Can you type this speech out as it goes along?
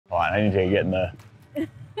on, I need to get in the...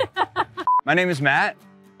 My name is Matt,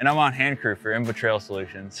 and I'm on hand crew for IMBA Trail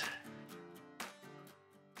Solutions.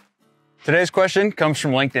 Today's question comes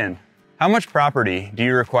from LinkedIn. How much property do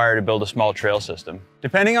you require to build a small trail system?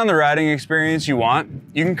 Depending on the riding experience you want,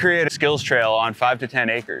 you can create a skills trail on 5 to 10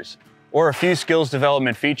 acres, or a few skills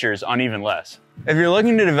development features on even less. If you're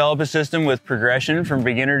looking to develop a system with progression from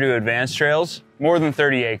beginner to advanced trails, more than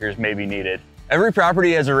 30 acres may be needed. Every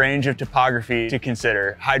property has a range of topography to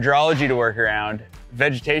consider, hydrology to work around,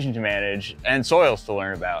 vegetation to manage, and soils to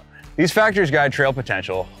learn about. These factors guide trail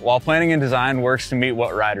potential, while planning and design works to meet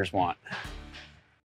what riders want.